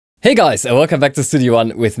Hey guys, and welcome back to Studio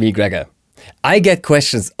One with me, Gregor. I get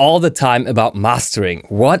questions all the time about mastering.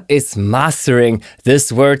 What is mastering?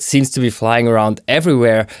 This word seems to be flying around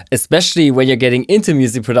everywhere, especially when you're getting into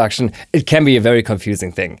music production. It can be a very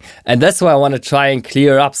confusing thing. And that's why I want to try and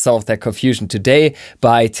clear up some of that confusion today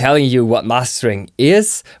by telling you what mastering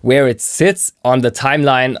is, where it sits on the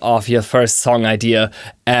timeline of your first song idea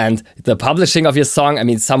and the publishing of your song. I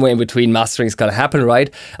mean, somewhere in between mastering is going to happen,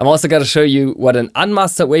 right? I'm also going to show you what an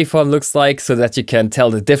unmastered waveform looks like so that you can tell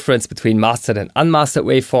the difference between mastered and unmastered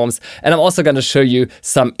waveforms. And I'm also going to show you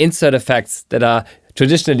some insert effects that are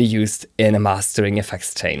traditionally used in a mastering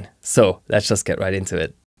effects chain. So let's just get right into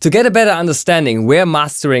it. To get a better understanding where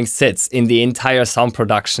mastering sits in the entire sound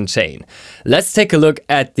production chain, let's take a look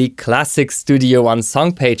at the classic Studio One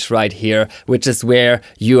song page right here, which is where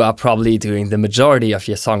you are probably doing the majority of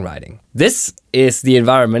your songwriting. This is the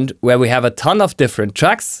environment where we have a ton of different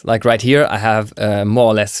tracks. Like right here, I have a more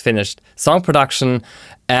or less finished song production,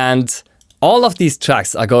 and all of these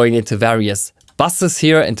tracks are going into various buses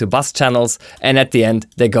here, into bus channels, and at the end,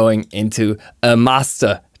 they're going into a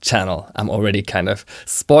master channel. I'm already kind of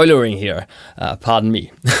spoilering here, pardon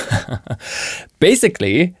me.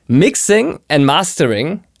 Basically, mixing and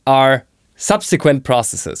mastering are subsequent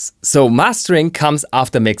processes. So mastering comes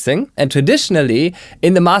after mixing, and traditionally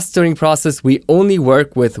in the mastering process we only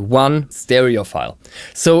work with one stereo file.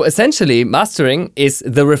 So essentially mastering is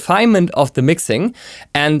the refinement of the mixing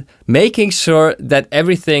and making sure that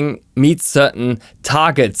everything meets certain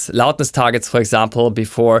targets, loudness targets for example,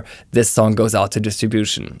 before this song goes out to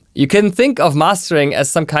distribution. You can think of mastering as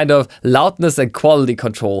some kind of loudness and quality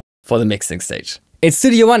control for the mixing stage. In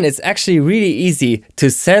Studio One, it's actually really easy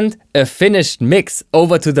to send a finished mix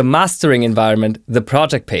over to the mastering environment, the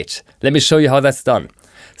project page. Let me show you how that's done.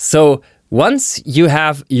 So once you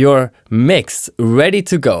have your mix ready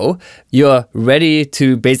to go, you're ready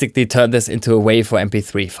to basically turn this into a WAV or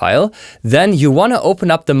MP3 file, then you want to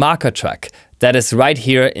open up the marker track. That is right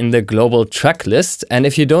here in the global track list. And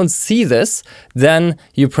if you don't see this, then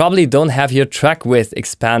you probably don't have your track width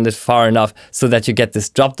expanded far enough so that you get this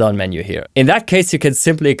drop-down menu here. In that case, you can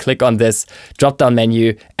simply click on this drop-down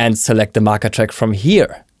menu and select the marker track from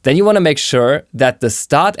here. Then you want to make sure that the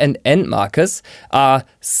start and end markers are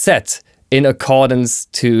set in accordance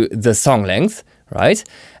to the song length, right?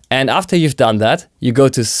 And after you've done that, you go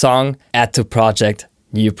to Song, Add to Project,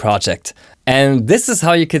 New Project. And this is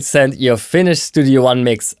how you could send your finished Studio One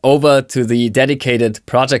mix over to the dedicated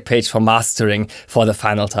project page for mastering for the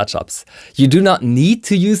final touch-ups. You do not need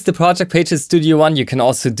to use the project page in Studio One. You can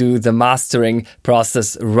also do the mastering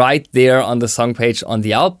process right there on the song page on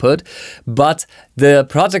the output. But the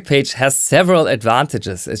project page has several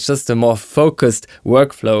advantages. It's just a more focused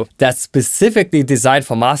workflow that's specifically designed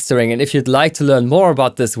for mastering. And if you'd like to learn more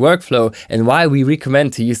about this workflow and why we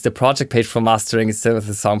recommend to use the project page for mastering instead of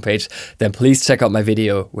the song page, then please check out my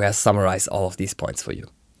video where I summarize all of these points for you.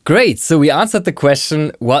 Great, so we answered the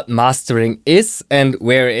question what mastering is and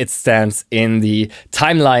where it stands in the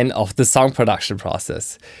timeline of the song production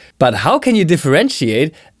process. But how can you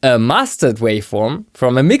differentiate a mastered waveform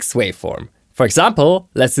from a mixed waveform? For example,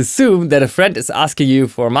 let's assume that a friend is asking you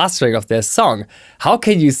for mastering of their song. How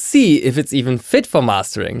can you see if it's even fit for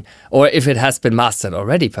mastering, or if it has been mastered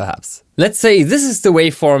already perhaps? Let's say this is the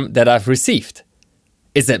waveform that I've received.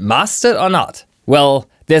 Is it mastered or not? Well,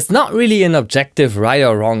 there's not really an objective right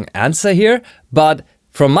or wrong answer here, but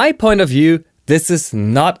from my point of view, this is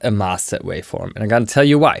not a mastered waveform, and I'm gonna tell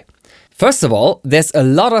you why. First of all, there's a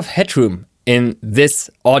lot of headroom in this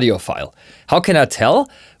audio file. How can I tell?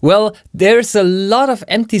 Well, there's a lot of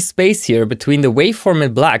empty space here between the waveform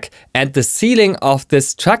in black and the ceiling of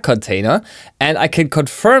this track container, and I can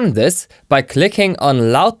confirm this by clicking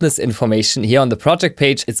on loudness information here on the project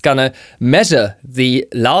page. It's gonna measure the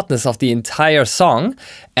loudness of the entire song,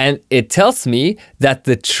 and it tells me that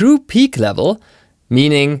the true peak level,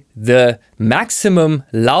 meaning the maximum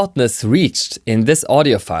loudness reached in this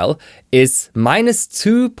audio file, is minus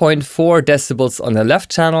 2.4 decibels on the left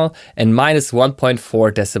channel and minus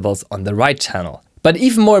 1.4 decibels on the right channel. But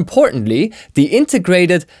even more importantly, the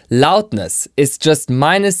integrated loudness is just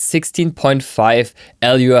minus 16.5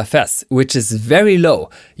 LUFS, which is very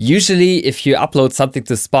low. Usually, if you upload something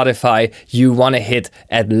to Spotify, you want to hit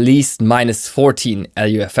at least minus 14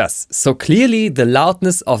 LUFS. So clearly, the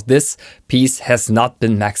loudness of this piece has not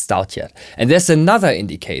been maxed out yet. And there's another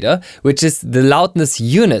indicator, which is the loudness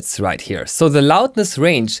units right here. So the loudness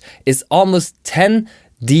range is almost 10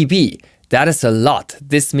 dB. That is a lot.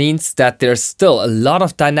 This means that there's still a lot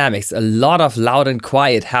of dynamics, a lot of loud and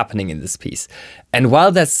quiet happening in this piece. And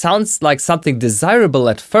while that sounds like something desirable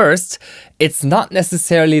at first, it's not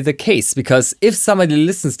necessarily the case, because if somebody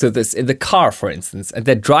listens to this in the car, for instance, and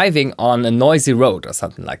they're driving on a noisy road or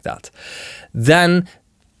something like that, then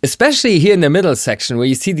especially here in the middle section where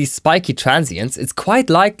you see these spiky transients, it's quite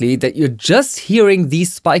likely that you're just hearing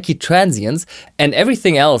these spiky transients and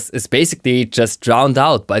everything else is basically just drowned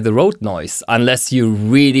out by the road noise, unless you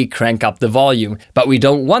really crank up the volume. But we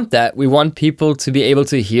don't want that. We want people to be able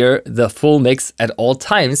to hear the full mix at all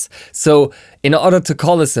times. So in order to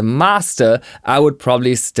call this a master, I would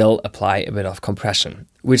probably still apply a bit of compression.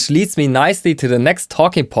 Which leads me nicely to the next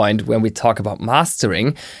talking point when we talk about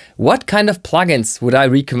mastering. What kind of plugins would I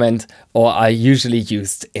recommend or are usually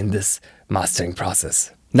used in this mastering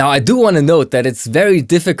process? Now, I do want to note that it's very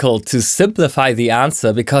difficult to simplify the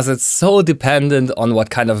answer because it's so dependent on what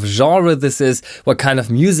kind of genre this is, what kind of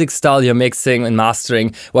music style you're mixing and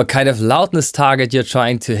mastering, what kind of loudness target you're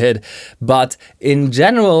trying to hit. But in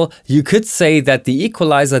general, you could say that the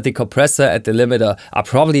equalizer, the compressor, and the limiter are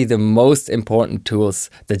probably the most important tools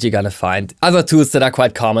that you're gonna find. Other tools that are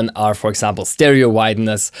quite common are, for example, stereo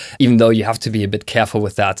wideness, even though you have to be a bit careful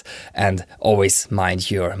with that and always mind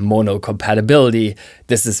your mono compatibility.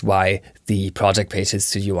 This is why the Project Pages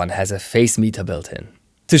Studio One has a phase meter built in.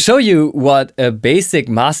 To show you what a basic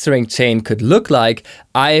mastering chain could look like,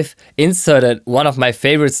 I've inserted one of my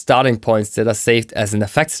favorite starting points that are saved as an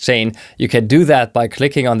effects chain. You can do that by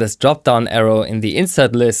clicking on this drop-down arrow in the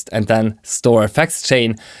insert list and then store effects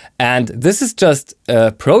chain. And this is just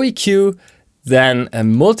a Pro EQ, then a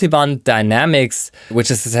multiband dynamics,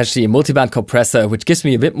 which is essentially a multiband compressor, which gives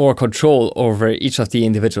me a bit more control over each of the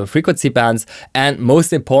individual frequency bands, and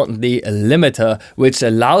most importantly, a limiter, which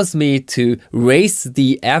allows me to raise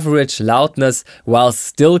the average loudness while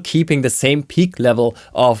still keeping the same peak level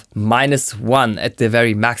of -1 at the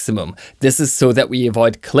very maximum. This is so that we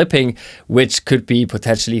avoid clipping, which could be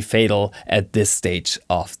potentially fatal at this stage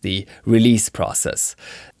of the release process.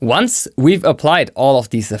 Once we've applied all of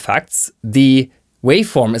these effects, the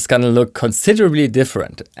waveform is going to look considerably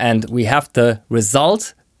different, and we have the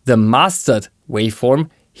result, the mastered waveform,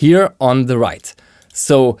 here on the right.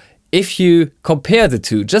 So if you compare the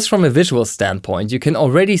two just from a visual standpoint, you can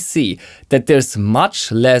already see that there's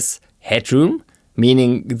much less headroom,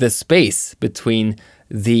 meaning the space between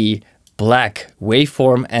the black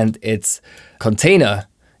waveform and its container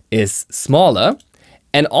is smaller.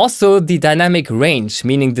 And also the dynamic range,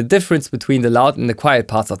 meaning the difference between the loud and the quiet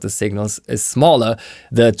parts of the signals, is smaller.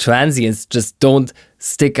 The transients just don't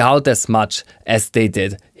stick out as much as they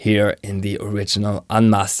did here in the original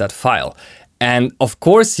unmastered file. And of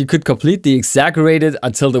course, you could completely exaggerate it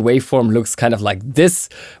until the waveform looks kind of like this.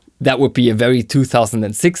 That would be a very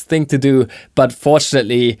 2006 thing to do, but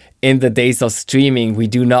fortunately, in the days of streaming, we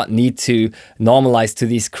do not need to normalize to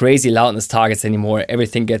these crazy loudness targets anymore.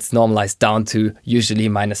 Everything gets normalized down to usually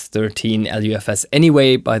 -13 LUFS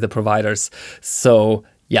anyway by the providers. So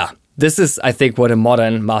yeah, this is, I think, what a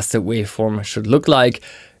modern mastered waveform should look like.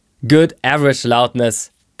 Good average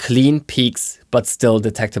loudness, clean peaks, but still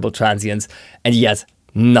detectable transients, and yet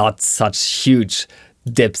not such huge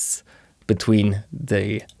dips between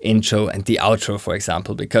the intro and the outro, for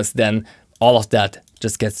example, because then all of that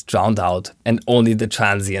just gets drowned out and only the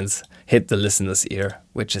transients hit the listener's ear,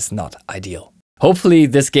 which is not ideal. Hopefully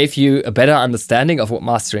this gave you a better understanding of what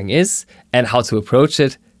mastering is and how to approach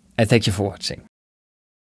it, and thank you for watching.